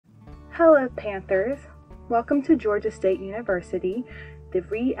Hello Panthers! Welcome to Georgia State University, the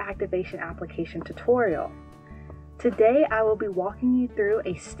Reactivation Application tutorial. Today I will be walking you through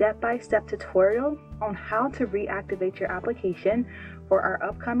a step-by-step tutorial on how to reactivate your application for our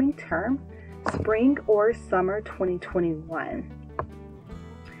upcoming term, Spring or Summer 2021.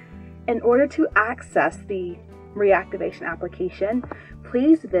 In order to access the reactivation application,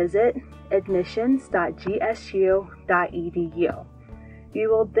 please visit admissions.gsu.edu. You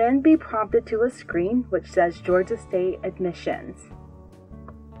will then be prompted to a screen which says Georgia State Admissions.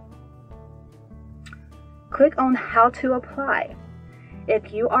 Click on How to Apply.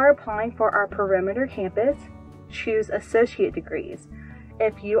 If you are applying for our perimeter campus, choose Associate Degrees.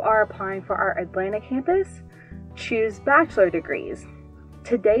 If you are applying for our Atlanta campus, choose Bachelor Degrees.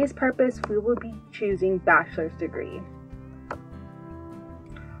 Today's purpose, we will be choosing Bachelor's Degree.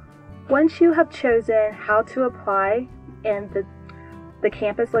 Once you have chosen how to apply and the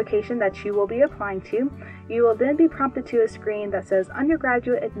campus location that you will be applying to, you will then be prompted to a screen that says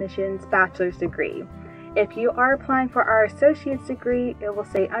Undergraduate Admissions Bachelor's Degree. If you are applying for our Associate's Degree, it will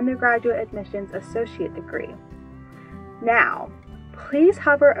say Undergraduate Admissions Associate Degree. Now, please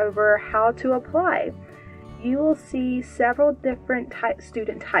hover over How to Apply. You will see several different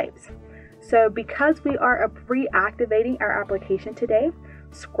student types. So because we are reactivating our application today,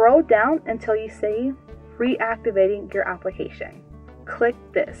 scroll down until you see Reactivating Your Application. Click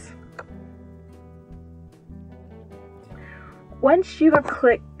this. Once you have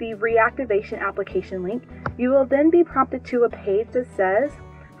clicked the reactivation application link, you will then be prompted to a page that says,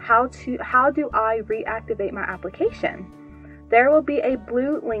 How do I reactivate my application? There will be a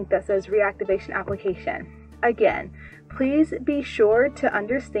blue link that says reactivation application. Again, please be sure to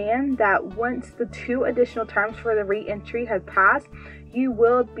understand that once the 2 additional terms for the re-entry have passed, you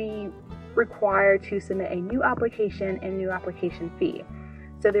will be required to submit a new application and new application fee.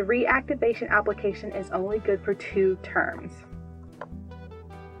 So the reactivation application is only good for 2 terms.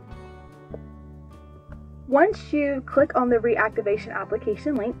 Once you click on the reactivation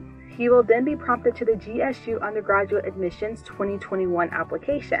application link, you will then be prompted to the GSU Undergraduate Admissions 2021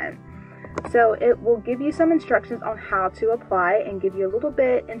 application. So it will give you some instructions on how to apply and give you a little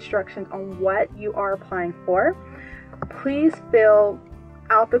bit instructions on what you are applying for. Please fill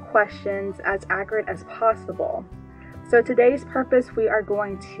out the questions as accurate as possible. So today's purpose, we are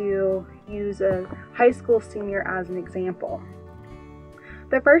going to use a high school senior as an example.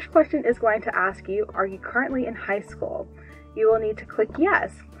 The first question is going to ask you, are you currently in high school? You will need to click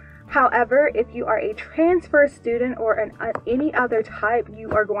yes. However, if you are a transfer student or any other type,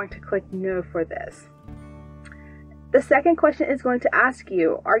 you are going to click no for this. The second question is going to ask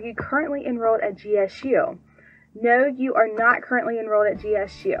you, are you currently enrolled at GSU? No, you are not currently enrolled at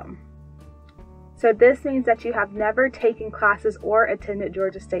GSU. So this means that you have never taken classes or attended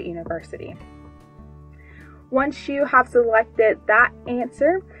Georgia State University. Once you have selected that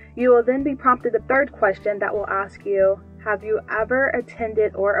answer, you will then be prompted the third question that will ask you, have you ever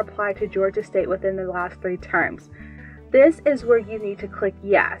attended or applied to Georgia State within the last 3 terms? This is where you need to click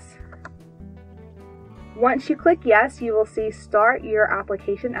yes. Once you click yes, you will see Start Your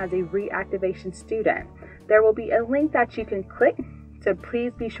Application as a Reactivation Student. There will be a link that you can click, so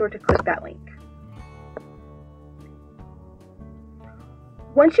please be sure to click that link.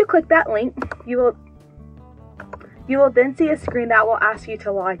 Once you click that link, you will then see a screen that will ask you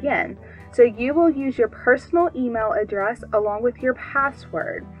to log in. So you will use your personal email address along with your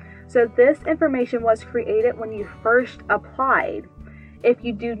password. So this information was created when you first applied. If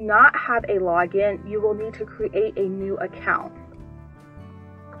you do not have a login, you will need to create a new account.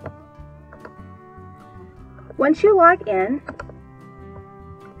 Once you log in,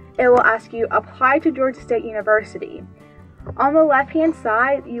 it will ask you, apply to Georgia State University. On the left-hand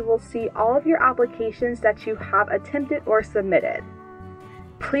side, you will see all of your applications that you have attempted or submitted.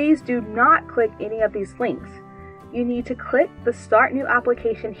 Please do not click any of these links. You need to click the Start New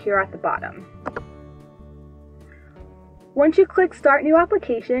Application here at the bottom. Once you click Start New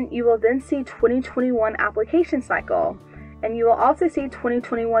Application, you will then see 2021 Application Cycle, and you will also see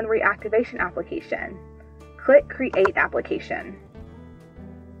 2021 Reactivation Application. Click Create Application.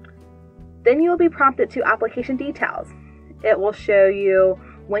 Then you will be prompted to Application Details. It will show you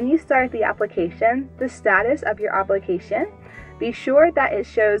when you start the application, the status of your application. Be sure that it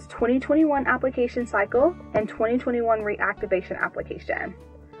shows 2021 Application Cycle and 2021 Reactivation Application.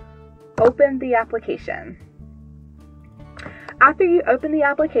 Open the application. After you open the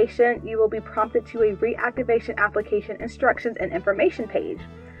application, you will be prompted to a Reactivation Application Instructions and Information page.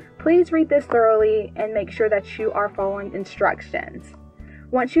 Please read this thoroughly and make sure that you are following instructions.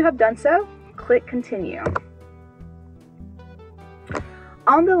 Once you have done so, click Continue.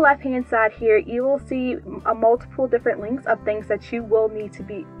 On the left hand side here, you will see multiple different links of things that you will need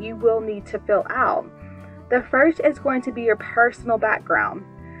to fill out. The first is going to be your personal background.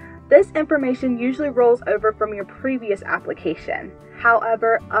 This information usually rolls over from your previous application.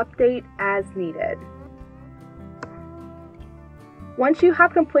 However, update as needed. Once you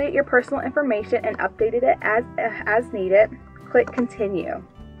have completed your personal information and updated it as needed, click Continue.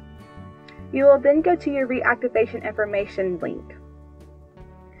 You will then go to your Reactivation Information link.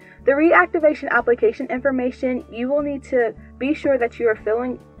 The Reactivation Application information, you will need to be sure that you are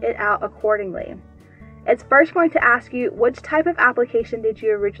filling it out accordingly. It's first going to ask you which type of application did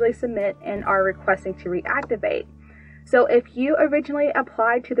you originally submit and are requesting to reactivate. So if you originally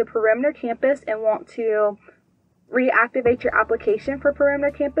applied to the Perimeter campus and want to reactivate your application for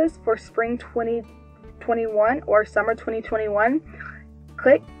Perimeter campus for spring 2021 or summer 2021,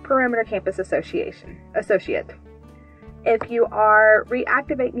 click Perimeter Campus Associate. If you are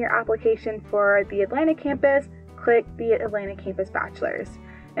reactivating your application for the Atlanta campus, click the Atlanta Campus Bachelor's.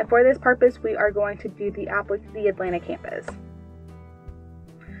 And for this purpose, we are going to do the Atlanta campus.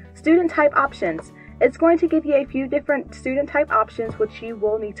 Student type options. It's going to give you a few different student type options which you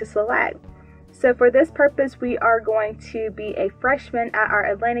will need to select. So for this purpose, we are going to be a freshman at our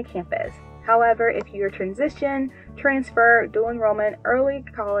Atlanta campus. However, if you're transition, transfer, dual enrollment, early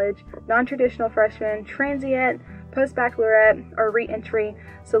college, non-traditional freshman, transient, post-baccalaureate, or re-entry,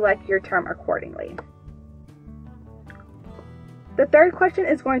 select your term accordingly. The third question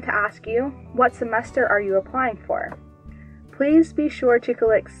is going to ask you, what semester are you applying for? Please be sure to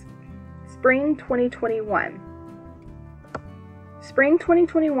click Spring 2021. Spring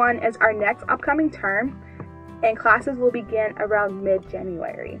 2021 is our next upcoming term, and classes will begin around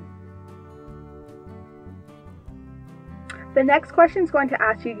mid-January. The next question is going to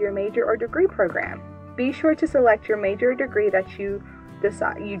ask you your major or degree program. Be sure to select your major or degree that you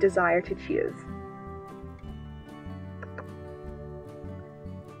desire to choose.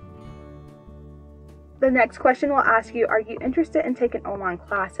 The next question will ask you, are you interested in taking online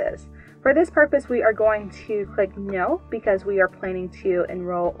classes? For this purpose, we are going to click no because we are planning to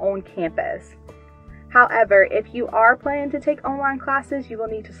enroll on campus. However, if you are planning to take online classes, you will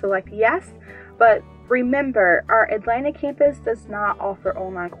need to select yes, but remember, our Atlanta campus does not offer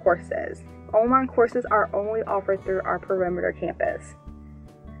online courses. Online courses are only offered through our Perimeter campus.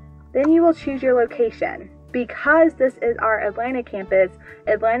 Then you will choose your location. Because this is our Atlanta campus,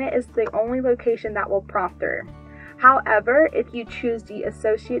 Atlanta is the only location that will prompt through. However, if you choose the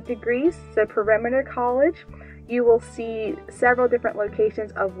associate degrees, so Perimeter College, you will see several different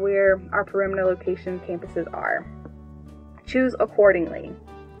locations of where our Perimeter location campuses are. Choose accordingly.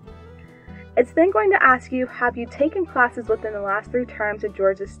 It's then going to ask you, have you taken classes within the last 3 terms at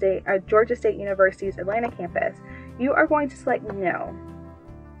Georgia State University's Atlanta campus? You are going to select no.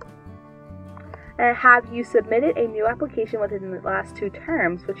 And have you submitted a new application within the last 2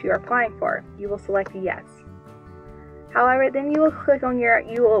 terms which you are applying for? You will select yes. However, then you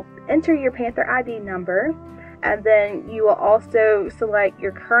will enter your Panther ID number, and then you will also select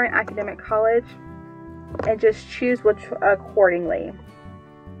your current academic college and just choose which accordingly.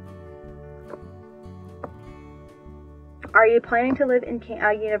 Are you planning to live in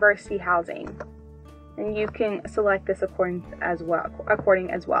university housing? And you can select this according as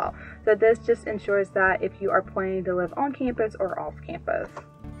well. So this just ensures that if you are planning to live on campus or off campus.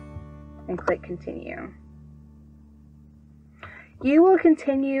 And click continue. You will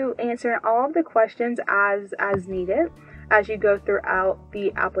continue answering all of the questions as needed as you go throughout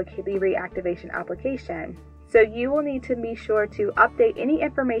the reactivation application. So you will need to be sure to update any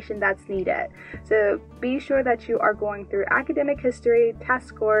information that's needed. So be sure that you are going through academic history, test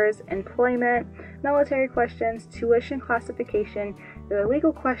scores, employment, military questions, tuition classification, the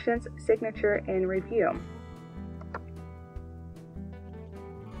legal questions, signature, and review.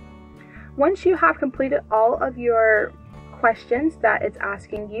 Once you have completed all of your questions that it's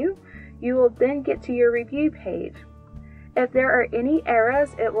asking you, you will then get to your review page. If there are any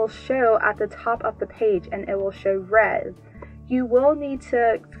errors, it will show at the top of the page and it will show red. You will need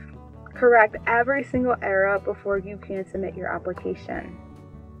to correct every single error before you can submit your application.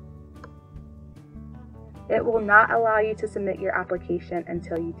 It will not allow you to submit your application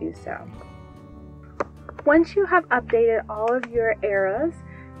until you do so. Once you have updated all of your errors,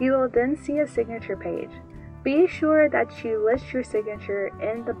 you will then see a signature page. Be sure that you list your signature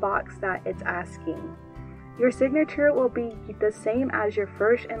in the box that it's asking. Your signature will be the same as your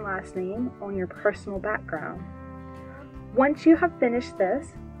first and last name on your personal background. Once you have finished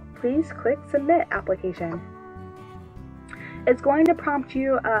this, please click Submit Application. It's going to prompt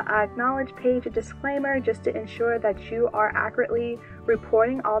you an acknowledge page, a disclaimer, just to ensure that you are accurately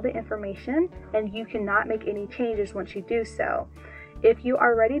reporting all the information, and you cannot make any changes once you do so. If you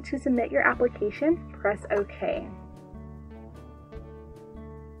are ready to submit your application, press OK.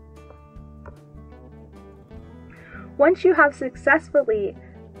 Once you have successfully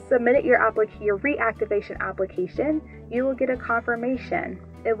submitted your reactivation application, you will get a confirmation.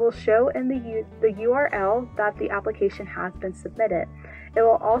 It will show in the URL that the application has been submitted. It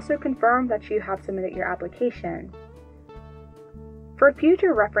will also confirm that you have submitted your application. For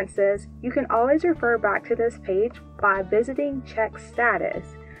future references, you can always refer back to this page by visiting Check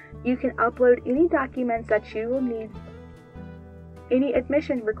Status. You can upload any documents that you will need, any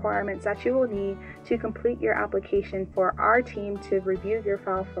admission requirements that you will need to complete your application for our team to review your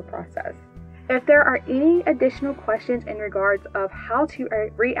file for process. If there are any additional questions in regards of how to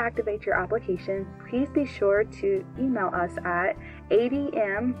reactivate your application, please be sure to email us at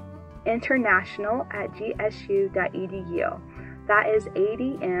adminternational@gsu.edu. That is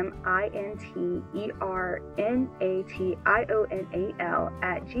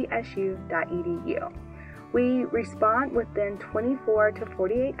adminternational@gsu.edu. We respond within 24 to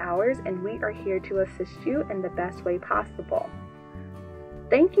 48 hours, and we are here to assist you in the best way possible.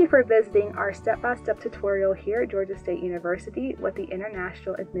 Thank you for visiting our step-by-step tutorial here at Georgia State University with the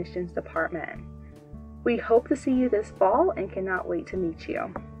International Admissions Department. We hope to see you this fall and cannot wait to meet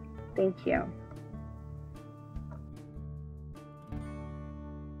you. Thank you.